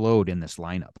explode in this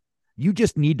lineup. You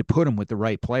just need to put him with the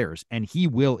right players, and he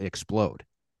will explode.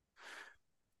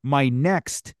 My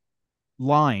next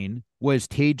line was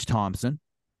Tage Thompson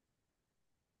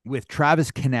with Travis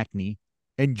Konecny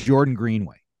and Jordan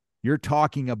Greenway. You're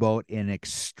talking about an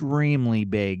extremely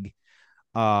big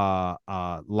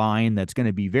line that's going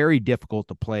to be very difficult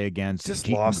to play against. Just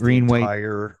lost Greenway. The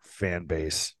entire fan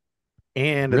base,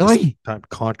 and really at the same time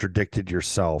contradicted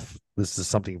yourself. This is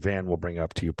something Van will bring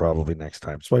up to you probably next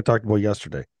time. So I talked about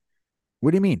yesterday.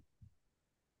 What do you mean?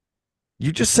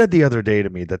 You just said the other day to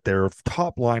me that their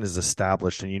top line is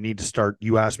established, and you need to start.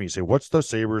 You asked me, you say, "What's the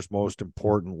Sabres' most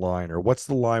important line, or what's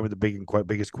the line with the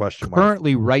biggest question mark?"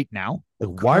 Currently, right now,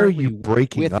 why are you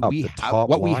breaking up the top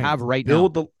line? We have right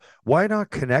now? Why not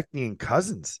Konecny and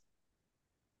Cousins?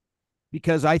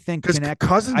 Because I think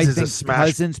Cousins is a smash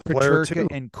Cousins, player Peterka, too.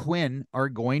 and Quinn are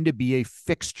going to be a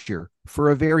fixture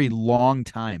for a very long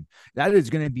time. That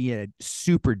is going to be a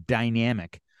super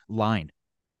dynamic line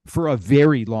for a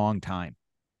very long time.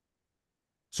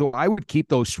 So I would keep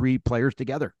those three players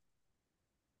together.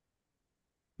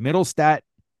 Middlestat,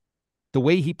 the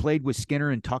way he played with Skinner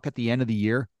and Tuck at the end of the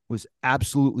year was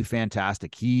absolutely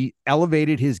fantastic. He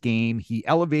elevated his game. He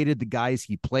elevated the guys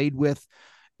he played with.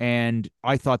 And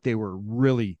I thought they were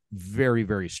really very,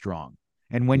 very strong.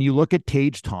 And when you look at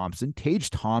Tage Thompson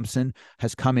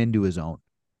has come into his own.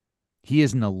 He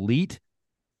is an elite,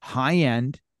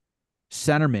 high-end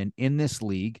centerman in this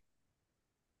league.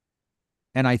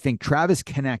 And I think Travis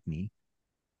Konecny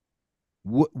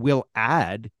will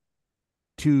add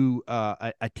to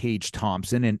a Tage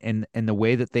Thompson and the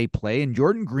way that they play. And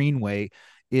Jordan Greenway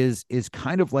is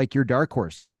kind of like your dark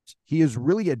horse. He is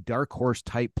really a dark horse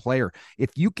type player.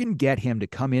 If you can get him to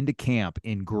come into camp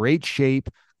in great shape,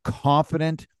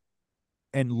 confident,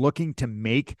 and looking to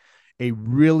make a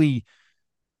really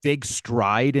big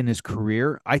stride in his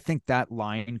career, I think that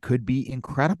line could be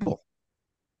incredible.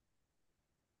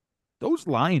 Those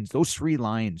three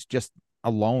lines just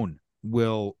alone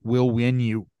will win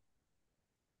you.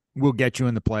 Will get you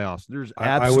in the playoffs. There's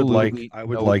absolutely I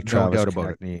would like Travis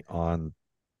Konecny on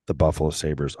the Buffalo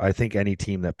Sabres. I think any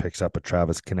team that picks up a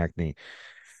Travis Konecny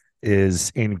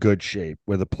is in good shape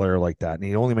with a player like that. And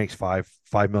he only makes $5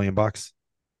 million.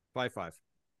 5.5.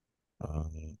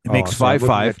 It makes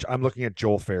 5.5. I'm looking at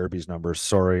Joel Farabee's numbers.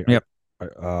 Sorry. Yep.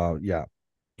 Yeah.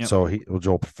 Yep. So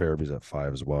Joel Farabee's at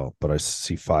 5 as well, but I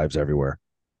see 5s everywhere.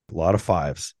 A lot of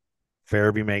 5s.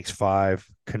 Farabee makes 5.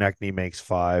 Konecny makes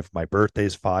 5. My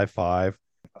birthday's 5/5.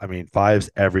 I mean, 5s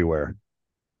everywhere.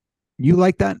 You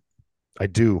like that? I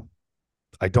do.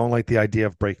 I don't like the idea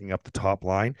of breaking up the top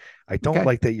line. I don't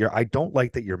like that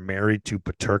you're married to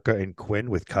Peterka and Quinn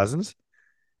with Cousins.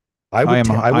 I am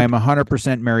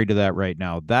 100% married to that right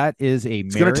now. That is a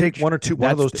It's going to take one of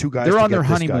those two guys. They're to on get their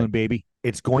this honeymoon, guy. baby.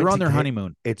 They're on their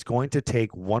honeymoon. It's going to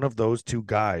take one of those two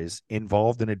guys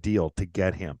involved in a deal to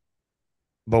get him.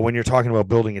 But when you're talking about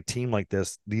building a team like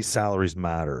this, these salaries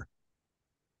matter.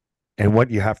 And what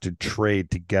you have to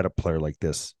trade to get a player like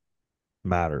this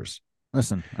matters.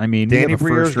 Listen, I mean, Danny we have a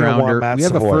Breer's gonna want Matt We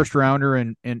have Savoy. a first rounder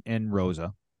in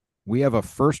Rosa. We have a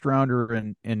first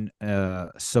rounder in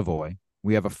Savoy.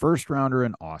 We have a first rounder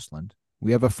in Osland.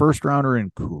 We have a first rounder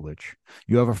in Coolidge.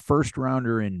 You have a first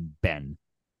rounder in Ben.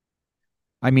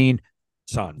 I mean,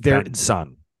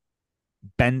 Benson.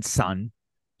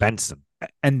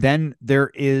 And then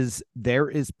there is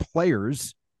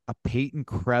players. A Peyton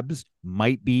Krebs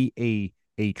might be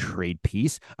a trade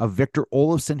piece. A Victor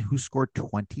Olofsson, who scored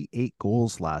 28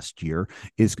 goals last year,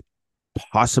 is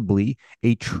possibly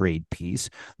a trade piece.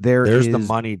 There's the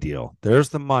money deal. There's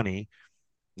the money.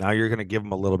 Now you're going to give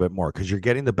them a little bit more because you're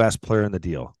getting the best player in the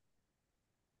deal.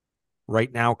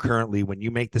 Right now, currently, when you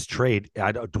make this trade,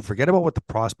 don't forget about what the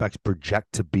prospects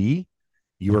project to be.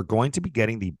 You are going to be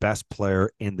getting the best player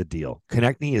in the deal.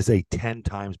 Konecny is a 10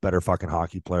 times better fucking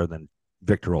hockey player than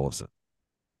Victor Olofsson.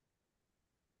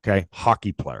 Okay,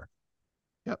 hockey player.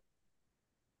 Yep.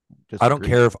 I don't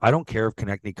care if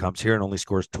Konecny comes here and only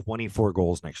scores 24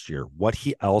 goals next year. What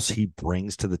else he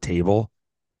brings to the table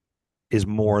is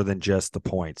more than just the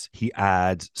points. He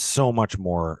adds so much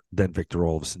more than Victor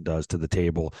Olofsson does to the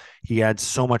table. He adds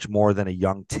so much more than a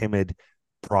young, timid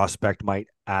prospect might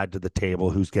add to the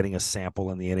table who's getting a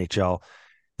sample in the NHL.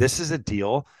 This is a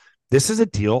deal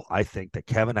I think that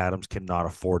Kevin Adams cannot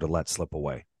afford to let slip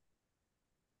away.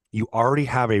 You already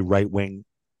have a right wing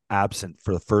absent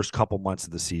for the first couple months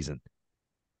of the season.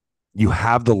 You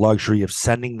have the luxury of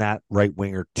sending that right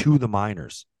winger to the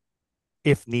minors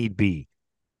if need be.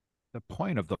 The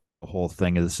point of the whole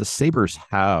thing is the Sabres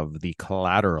have the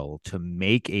collateral to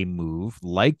make a move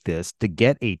like this to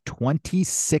get a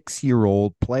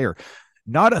 26-year-old player,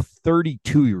 not a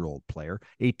 32-year-old player,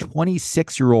 a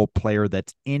 26-year-old player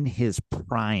that's in his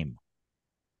prime.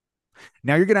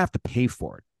 Now you're going to have to pay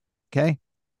for it, okay?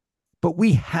 But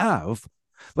we have,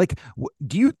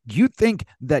 do you think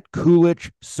that Coolidge,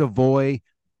 Savoy,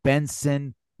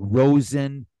 Benson,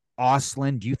 Rosen,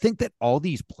 Osland, do you think that all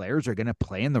these players are going to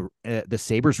play in the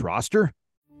Sabres roster?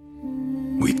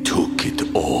 We took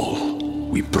it all.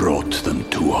 We brought them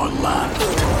to our land.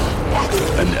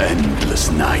 An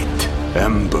endless night,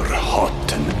 ember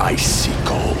hot and icy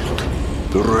cold.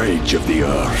 The rage of the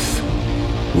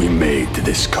earth. We made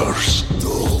this curse.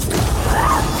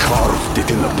 Carved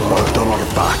it in the blood on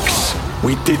our backs.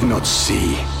 We did not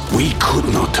see. We could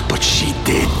not, but she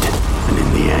did. And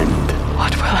in the end,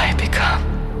 what will I become?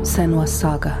 Senwa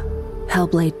Saga.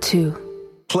 Hellblade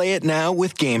 2. Play it now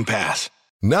with Game Pass.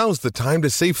 Now's the time to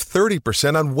save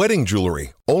 30% on wedding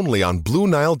jewelry, only on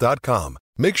BlueNile.com.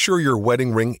 Make sure your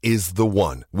wedding ring is the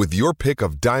one with your pick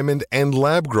of diamond and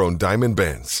lab-grown diamond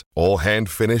bands, all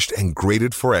hand-finished and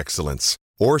graded for excellence.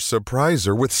 Or surprise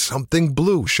her with something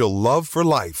blue she'll love for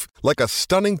life, like a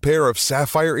stunning pair of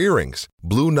sapphire earrings.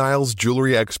 Blue Nile's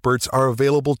jewelry experts are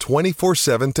available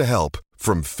 24/7 to help,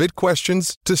 from fit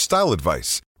questions to style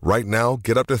advice. Right now,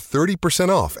 get up to 30%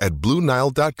 off at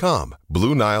BlueNile.com.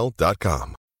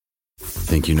 BlueNile.com.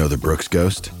 Think you know the Brooks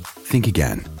Ghost? Think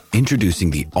again.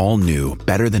 Introducing the all-new,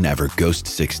 better-than-ever Ghost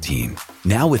 16.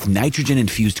 Now with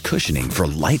nitrogen-infused cushioning for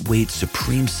lightweight,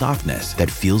 supreme softness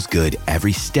that feels good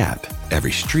every step,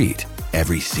 every street,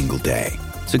 every single day.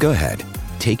 So go ahead,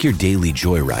 take your daily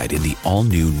joyride in the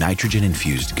all-new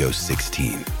nitrogen-infused Ghost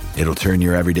 16. It'll turn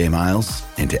your everyday miles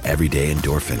into everyday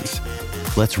endorphins.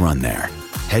 Let's run there.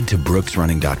 Head to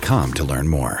brooksrunning.com to learn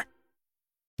more.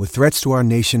 With threats to our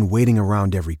nation waiting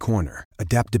around every corner,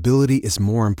 adaptability is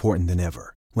more important than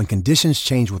ever. When conditions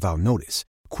change without notice,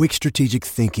 quick strategic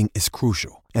thinking is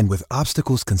crucial. And with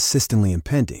obstacles consistently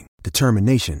impending,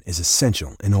 determination is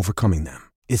essential in overcoming them.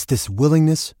 It's this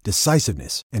willingness,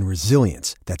 decisiveness, and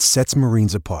resilience that sets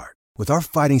Marines apart. With our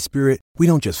fighting spirit, we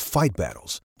don't just fight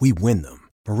battles, we win them.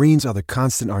 Marines are the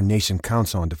constant our nation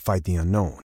counts on to fight the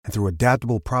unknown. And through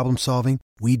adaptable problem solving,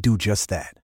 we do just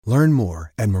that. Learn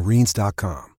more at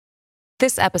marines.com.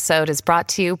 This episode is brought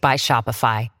to you by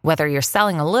Shopify. Whether you're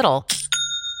selling a little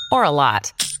or a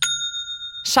lot,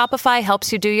 Shopify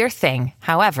helps you do your thing,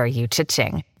 however you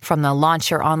cha-ching. From the launch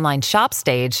your online shop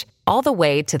stage, all the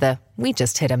way to the we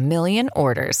just hit 1 million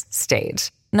orders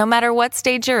stage. No matter what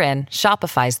stage you're in,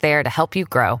 Shopify's there to help you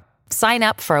grow. Sign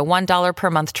up for a $1 per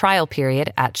month trial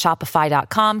period at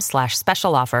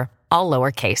shopify.com/special offer, all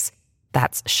lowercase.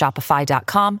 That's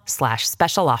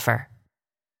shopify.com/special offer.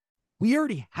 We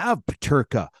already have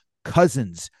Peterka,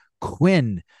 Cousins,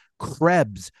 Quinn,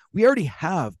 Krebs. We already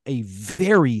have a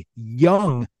very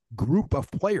young group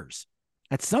of players.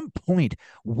 At some point,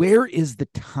 where is the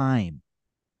time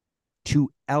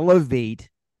to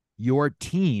elevate your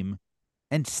team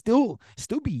and still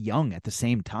be young at the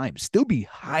same time, still be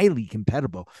highly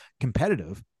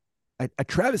competitive? A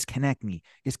Travis Konecny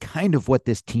is kind of what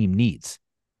this team needs.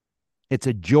 It's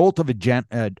a jolt of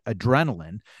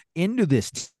adrenaline into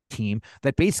this team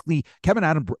that basically Kevin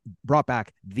Adams brought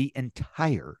back the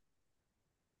entire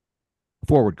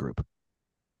forward group.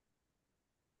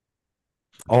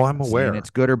 Oh, I'm aware. It's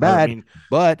good or bad,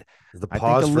 but the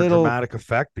pause for dramatic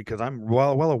effect, because I'm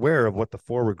well aware of what the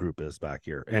forward group is back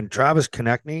here. And Travis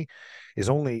Konecny is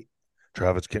only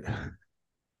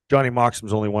Johnny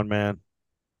Moxham's only one man.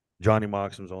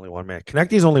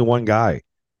 Konechny's only one guy.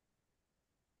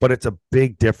 But it's a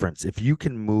big difference. If you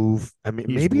can move, I mean,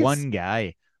 he's maybe one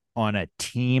guy on a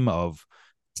team of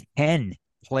 10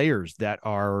 players that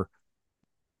are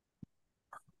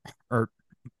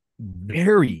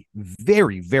very,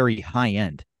 very, very high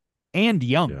end and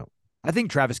young. Yeah. I think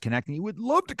Travis Konechny would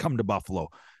love to come to Buffalo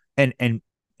and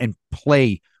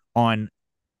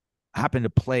happen to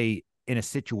play in a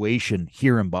situation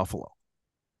here in Buffalo.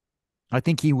 I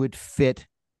think he would fit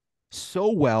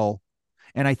so well.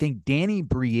 And I think Danny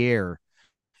Briere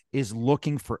is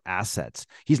looking for assets.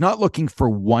 He's not looking for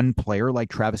one player like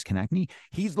Travis Konechny.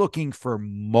 He's looking for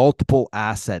multiple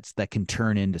assets that can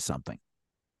turn into something.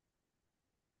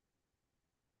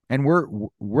 And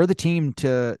we're the team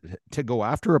to go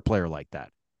after a player like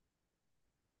that.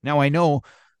 Now, I know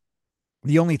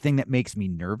the only thing that makes me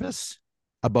nervous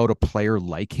about a player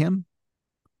like him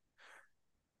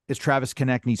is Travis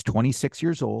Konechny's 26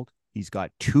 years old. He's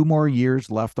got 2 more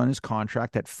years left on his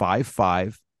contract at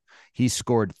 5'5". He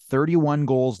scored 31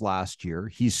 goals last year.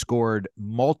 He's scored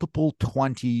multiple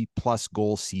 20-plus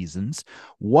goal seasons.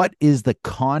 What is the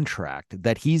contract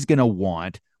that he's going to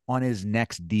want on his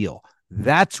next deal?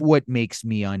 That's what makes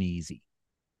me uneasy,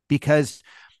 because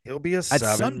he'll be a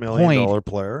 $7 million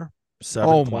player.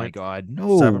 My God,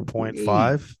 no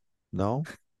 7.5. No,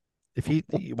 if you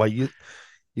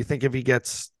think if he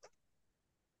gets,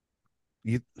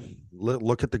 you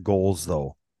look at the goals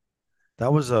though.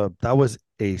 That was a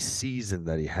season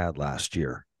that he had last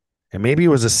year, and maybe it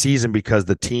was a season because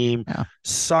the team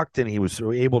sucked and he was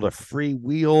able to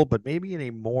freewheel, but maybe in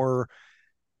a more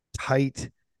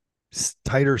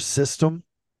tighter system.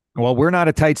 Well, we're not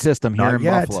a tight system here in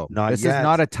Buffalo. This is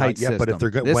not a tight system. But if they're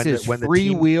good, this is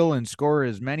freewheel and score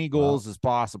as many goals as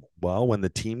possible. Well, when the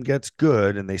team gets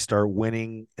good and they start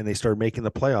winning and they start making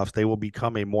the playoffs, they will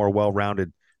become a more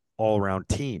well-rounded, all-around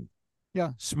team.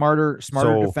 Yeah, smarter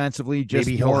defensively.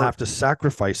 Maybe he'll have to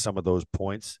sacrifice some of those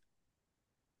points.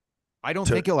 I don't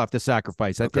think he'll have to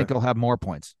sacrifice. I think he'll have more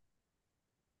points.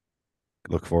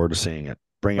 Look forward to seeing it.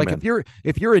 Bring him in.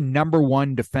 If you're a number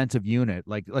one defensive unit,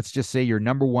 like let's just say your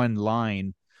number one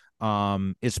line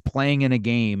is playing in a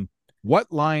game,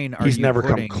 what line are He's you never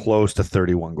putting? come close to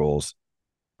 31 goals.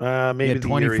 Maybe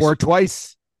 24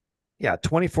 twice. Yeah,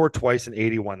 24 twice and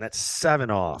 81. That's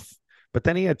 7 off. But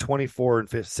then he had 24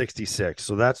 and 66.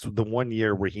 So that's the one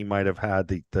year where he might have had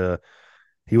he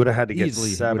would have had to get easily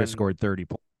 7. He would have scored 30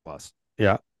 plus.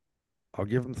 Yeah. I'll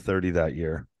give him 30 that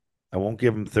year. I won't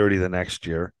give him 30 the next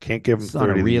year. Can't give him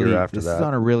 30 the year after that. This is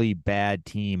on a really bad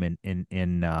team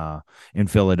in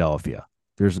Philadelphia.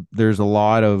 There's a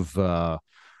lot of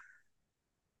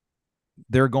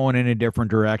they're going in a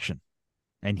different direction,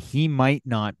 and he might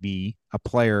not be a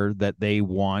player that they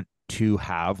want to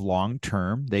have long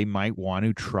term. They might want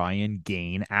to try and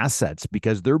gain assets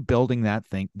because they're building that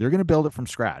thing. They're going to build it from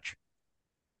scratch.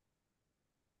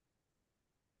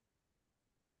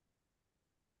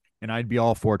 And I'd be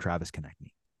all for Travis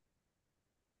Konechny.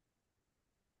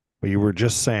 But you were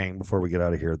just saying before we get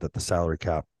out of here that the salary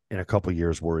cap in a couple of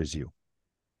years worries you.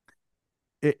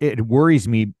 It worries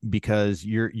me because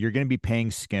you're going to be paying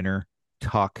Skinner,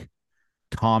 Tuck,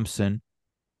 Thompson,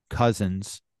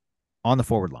 Cousins on the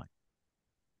forward line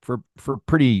for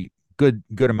pretty good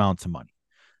amounts of money.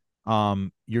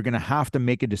 You're going to have to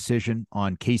make a decision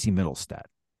on Casey Middlestat.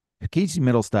 Casey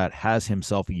Middlestat has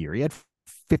himself a year. He had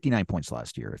 59 points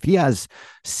last year. If he has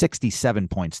 67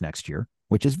 points next year,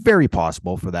 which is very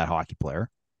possible for that hockey player,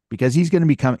 because he's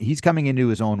coming into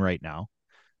his own right now,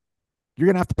 you're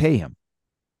going to have to pay him.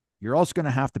 You're also going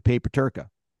to have to pay Peterka.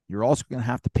 You're also going to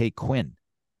have to pay Quinn.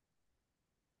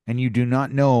 And you do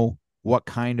not know what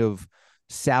kind of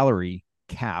salary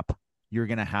cap you're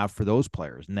going to have for those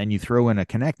players. And then you throw in a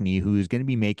KONECNY who's going to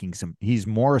be making he's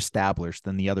more established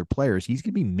than the other players. He's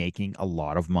going to be making a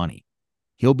lot of money.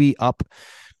 He'll be up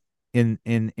in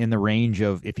the range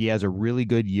of, if he has a really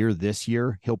good year this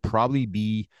year, he'll probably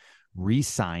be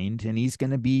re-signed and he's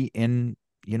going to be in,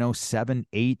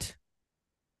 $7-8+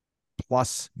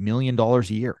 million a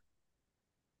year.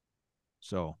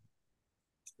 So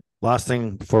last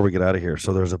thing before we get out of here.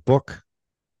 So there's a book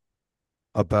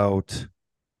about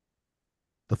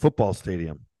the football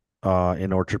stadium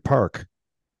in Orchard Park.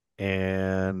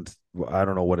 And I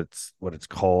don't know what it's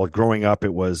called. Growing up,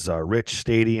 it was Rich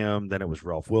Stadium. Then it was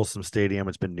Ralph Wilson Stadium.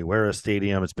 It's been New Era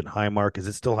Stadium. It's been Highmark. Is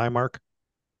it still Highmark?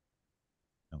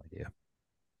 No idea.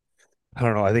 I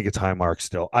don't know. I think it's Highmark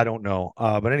still. I don't know.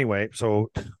 But anyway,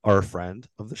 so our friend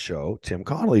of the show, Tim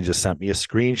Connolly, just sent me a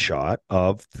screenshot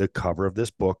of the cover of this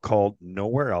book called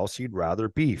Nowhere Else You'd Rather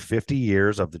Be, 50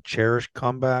 Years of the Cherished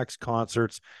Comebacks,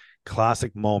 Concerts,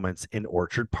 Classic Moments in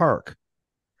Orchard Park.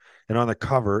 And on the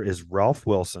cover is Ralph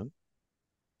Wilson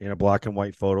in a black and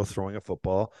white photo throwing a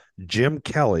football, Jim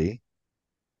Kelly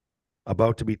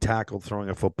about to be tackled throwing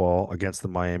a football against the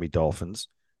Miami Dolphins,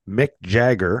 Mick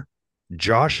Jagger,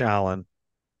 Josh Allen,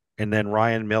 and then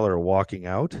Ryan Miller walking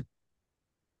out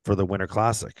for the Winter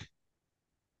Classic.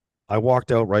 I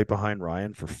walked out right behind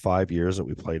Ryan for 5 years that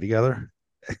we played together.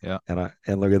 Yeah.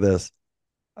 And look at this.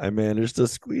 I managed to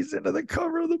squeeze into the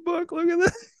cover of the book. Look at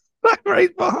this. I'm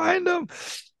right behind him.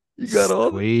 You got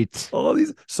all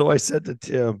these. So I said to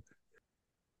Tim,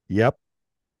 yep,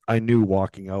 I knew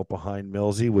walking out behind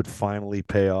Millsy would finally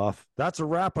pay off. That's a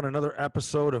wrap on another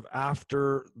episode of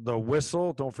After the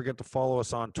Whistle. Don't forget to follow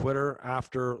us on Twitter,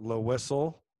 After the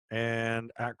Whistle,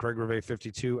 and at Craig Rivet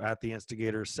 52, at the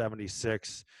Instigator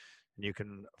 76. And you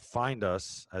can find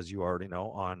us, as you already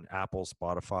know, on Apple,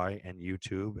 Spotify, and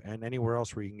YouTube, and anywhere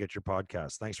else where you can get your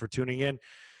podcasts. Thanks for tuning in.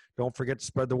 Don't forget to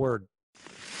spread the word.